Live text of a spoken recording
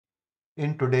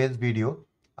In today's video,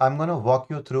 I'm going to walk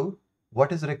you through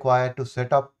what is required to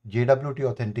set up JWT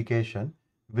authentication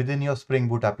within your Spring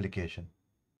Boot application.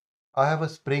 I have a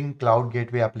Spring Cloud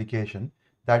Gateway application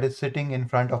that is sitting in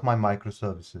front of my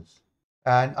microservices.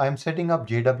 And I'm setting up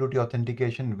JWT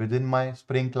authentication within my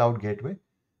Spring Cloud Gateway.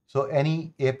 So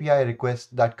any API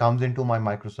request that comes into my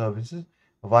microservices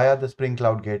via the Spring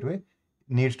Cloud Gateway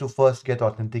needs to first get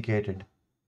authenticated.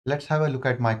 Let's have a look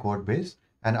at my code base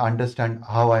and understand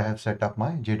how I have set up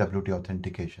my JWT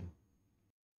authentication.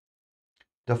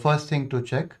 The first thing to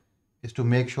check is to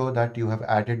make sure that you have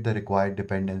added the required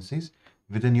dependencies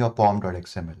within your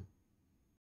pom.xml.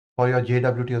 For your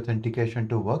JWT authentication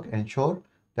to work, ensure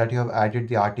that you have added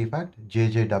the artifact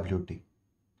jjwt.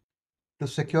 To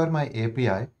secure my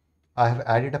API, I have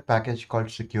added a package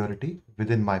called security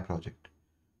within my project.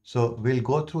 So we'll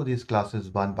go through these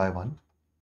classes one by one.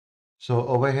 So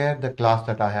over here, the class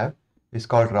that I have is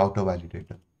called router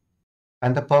validator.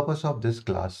 And the purpose of this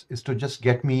class is to just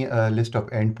get me a list of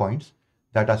endpoints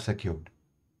that are secured.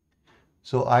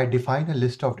 So I define a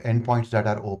list of endpoints that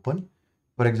are open.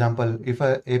 For example, if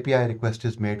an API request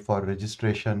is made for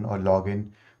registration or login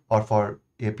or for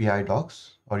API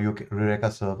docs or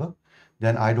Eureka server,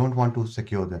 then I don't want to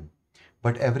secure them.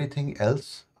 But everything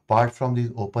else, apart from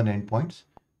these open endpoints,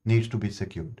 needs to be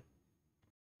secured.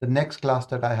 The next class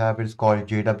that I have is called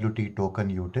JWT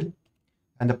token util.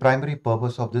 And the primary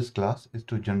purpose of this class is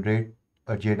to generate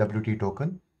a JWT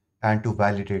token and to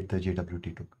validate the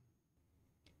JWT token.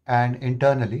 And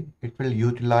internally, it will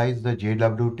utilize the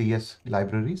JWTs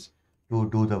libraries to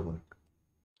do the work.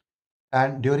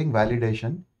 And during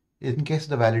validation, in case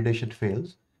the validation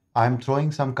fails, I'm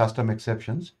throwing some custom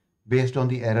exceptions based on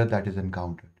the error that is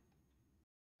encountered.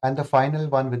 And the final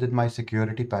one within my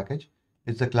security package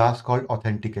is the class called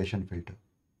authentication filter.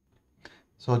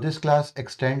 So this class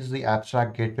extends the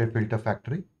abstract gateway filter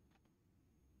factory.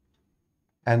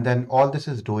 And then all this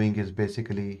is doing is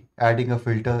basically adding a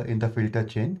filter in the filter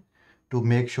chain to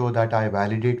make sure that I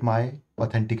validate my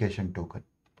authentication token.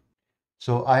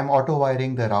 So I'm auto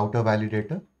wiring the router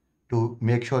validator to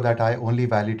make sure that I only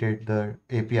validate the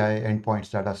API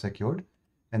endpoints that are secured.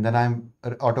 And then I'm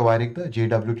auto wiring the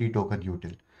JWT token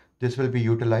util. This will be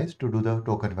utilized to do the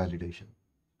token validation.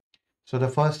 So the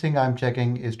first thing I'm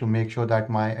checking is to make sure that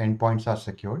my endpoints are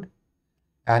secured.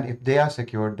 And if they are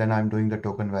secured, then I'm doing the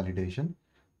token validation.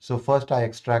 So first I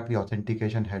extract the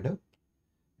authentication header,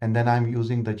 and then I'm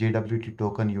using the JWT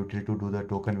token util to do the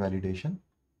token validation.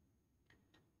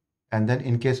 And then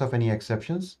in case of any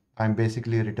exceptions, I'm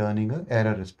basically returning an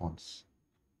error response.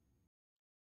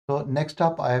 So next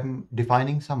up, I'm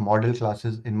defining some model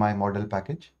classes in my model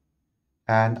package.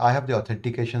 And I have the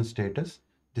authentication status.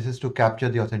 This is to capture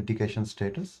the authentication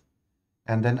status.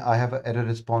 And then I have an error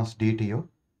response DTO.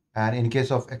 And in case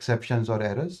of exceptions or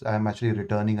errors, I'm actually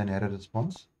returning an error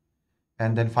response.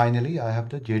 And then finally, I have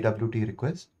the JWT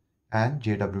request and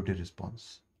JWT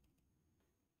response.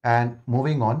 And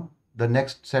moving on, the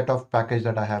next set of package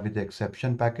that I have is the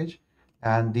exception package.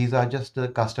 And these are just the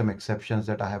custom exceptions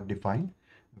that I have defined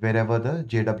wherever the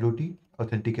JWT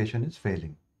authentication is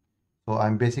failing. So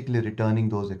I'm basically returning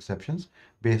those exceptions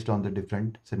based on the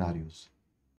different scenarios.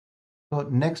 So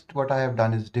next, what I have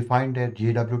done is defined a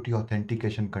JWT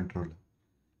Authentication Controller.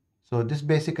 So this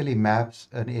basically maps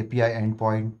an API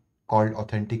endpoint called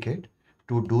authenticate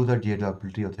to do the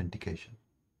JWT authentication.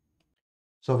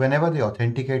 So whenever the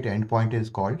authenticate endpoint is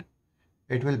called,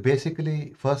 it will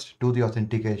basically first do the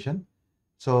authentication.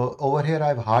 So over here,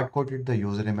 I've hard-coded the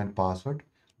username and password,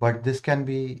 but this can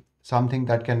be something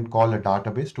that can call a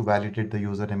database to validate the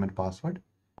username and password.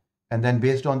 And then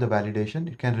based on the validation,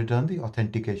 it can return the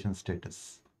authentication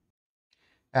status.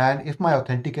 And if my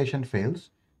authentication fails,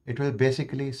 it will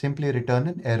basically simply return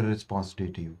an error response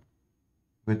DTU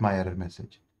with my error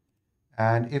message.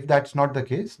 And if that's not the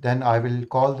case, then I will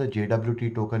call the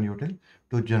JWT token util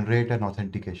to generate an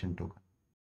authentication token.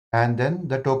 And then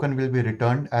the token will be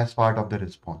returned as part of the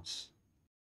response.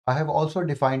 I have also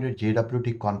defined a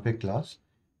JWT config class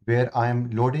where I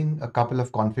am loading a couple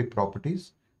of config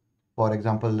properties, for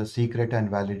example, the secret and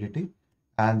validity,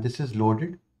 and this is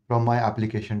loaded from my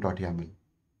application.yaml.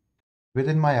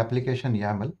 Within my application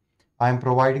YAML, I am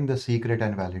providing the secret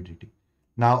and validity.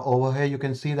 Now over here, you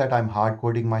can see that I'm hard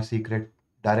coding my secret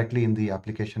directly in the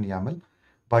application YAML,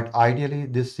 but ideally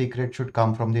this secret should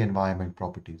come from the environment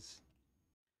properties.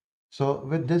 So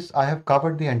with this, I have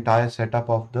covered the entire setup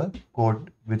of the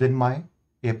code within my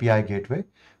API gateway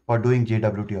for doing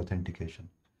JWT authentication.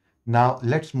 Now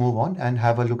let's move on and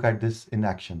have a look at this in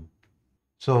action.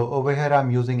 So over here,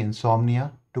 I'm using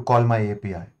Insomnia to call my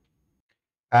API.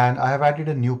 And I have added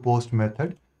a new post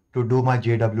method to do my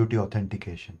JWT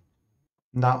authentication.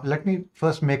 Now let me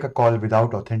first make a call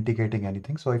without authenticating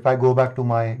anything. So if I go back to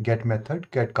my get method,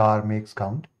 get car makes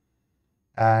count,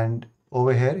 and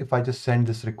over here, if I just send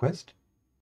this request,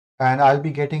 and I'll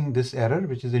be getting this error,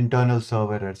 which is internal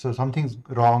server error. So something's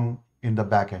wrong in the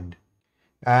backend.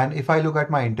 And if I look at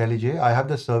my IntelliJ, I have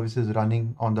the services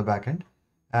running on the backend,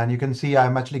 and you can see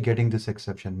I'm actually getting this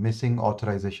exception, missing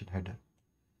authorization header.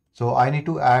 So I need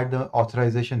to add the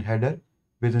authorization header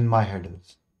within my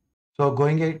headers. So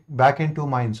going back into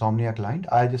my Insomnia client,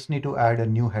 I just need to add a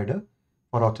new header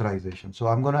for authorization. So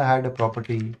I'm going to add a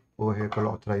property over here called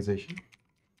authorization.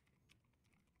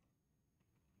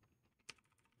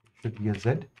 Should be a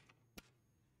Z.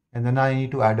 And then I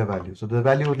need to add a value. So the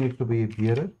value needs to be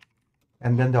bearer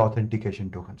and then the authentication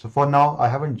token. So for now, I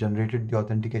haven't generated the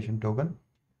authentication token.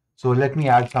 So let me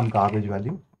add some garbage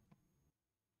value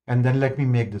and then let me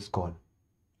make this call.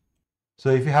 So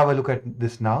if you have a look at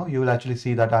this now, you will actually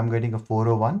see that I'm getting a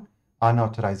 401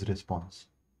 unauthorized response.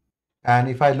 And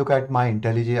if I look at my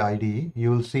IntelliJ IDE,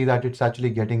 you will see that it's actually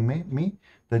getting me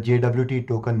the JWT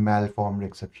token malformed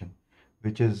exception,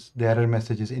 which is the error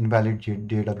message is invalid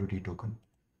JWT token.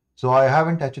 So I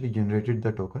haven't actually generated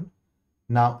the token.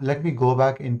 Now let me go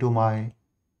back into my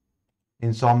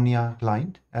Insomnia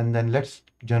client and then let's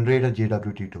generate a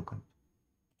JWT token.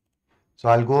 So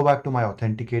I'll go back to my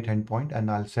authenticate endpoint and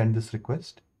I'll send this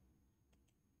request.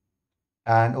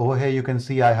 And over here you can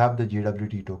see I have the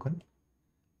JWT token.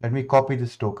 Let me copy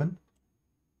this token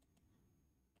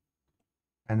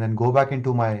and then go back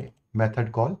into my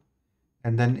method call.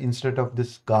 And then instead of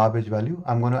this garbage value,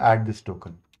 I'm going to add this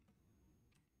token.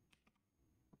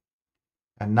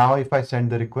 And now if I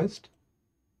send the request,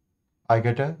 I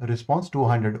get a response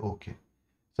 200 OK.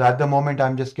 So at the moment,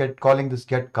 I'm just calling this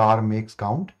get car makes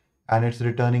count, and it's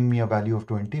returning me a value of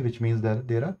 20, which means that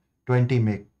there are 20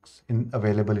 makes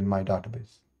available in my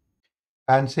database.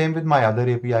 And same with my other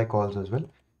API calls as well.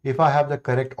 If I have the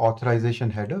correct authorization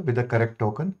header with the correct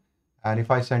token, and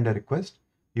if I send a request,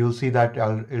 you'll see that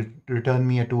it'll return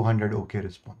me a 200 OK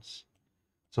response.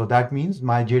 So that means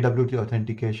my JWT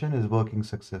authentication is working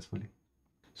successfully.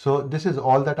 So this is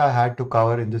all that I had to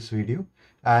cover in this video,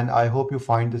 and I hope you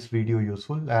find this video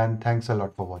useful, and thanks a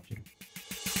lot for watching.